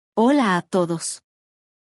Hola a todos.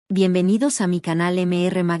 Bienvenidos a mi canal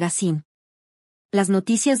MR Magazine. Las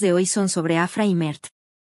noticias de hoy son sobre Afra y Mert.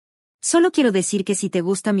 Solo quiero decir que si te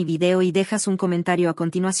gusta mi video y dejas un comentario a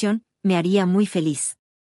continuación, me haría muy feliz.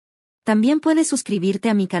 También puedes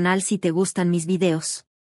suscribirte a mi canal si te gustan mis videos.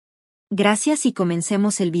 Gracias y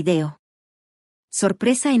comencemos el video.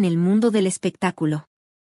 Sorpresa en el mundo del espectáculo.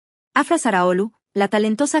 Afra Saracoglu, la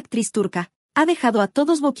talentosa actriz turca, ha dejado a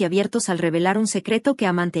todos boquiabiertos al revelar un secreto que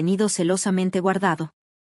ha mantenido celosamente guardado.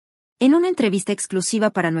 En una entrevista exclusiva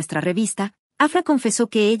para nuestra revista, Afra confesó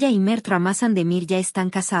que ella y Mert Ramazan Demir ya están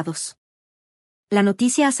casados. La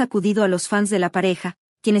noticia ha sacudido a los fans de la pareja,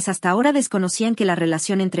 quienes hasta ahora desconocían que la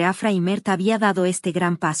relación entre Afra y Mert había dado este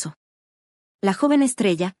gran paso. La joven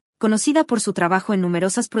estrella, conocida por su trabajo en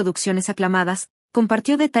numerosas producciones aclamadas,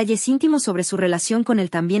 compartió detalles íntimos sobre su relación con el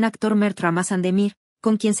también actor Mert Ramazan Demir,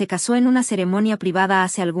 con quien se casó en una ceremonia privada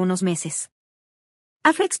hace algunos meses.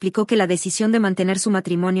 Afra explicó que la decisión de mantener su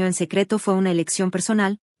matrimonio en secreto fue una elección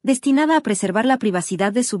personal, destinada a preservar la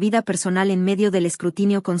privacidad de su vida personal en medio del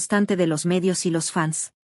escrutinio constante de los medios y los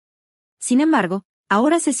fans. Sin embargo,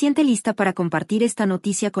 ahora se siente lista para compartir esta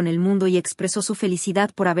noticia con el mundo y expresó su felicidad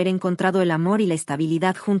por haber encontrado el amor y la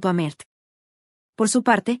estabilidad junto a Mert. Por su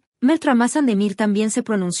parte, Mert Ramazan Demir también se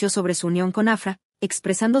pronunció sobre su unión con Afra,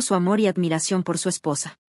 expresando su amor y admiración por su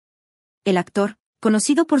esposa. El actor,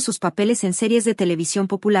 conocido por sus papeles en series de televisión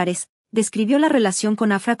populares, describió la relación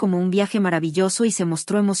con Afra como un viaje maravilloso y se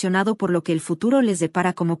mostró emocionado por lo que el futuro les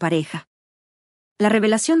depara como pareja. La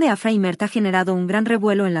revelación de Afra y Mert ha generado un gran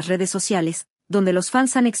revuelo en las redes sociales, donde los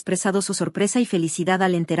fans han expresado su sorpresa y felicidad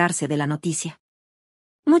al enterarse de la noticia.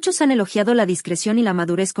 Muchos han elogiado la discreción y la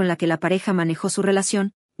madurez con la que la pareja manejó su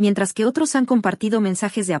relación, mientras que otros han compartido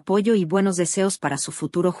mensajes de apoyo y buenos deseos para su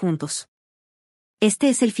futuro juntos. Este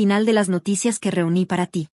es el final de las noticias que reuní para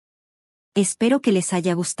ti. Espero que les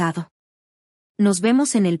haya gustado. Nos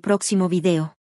vemos en el próximo video.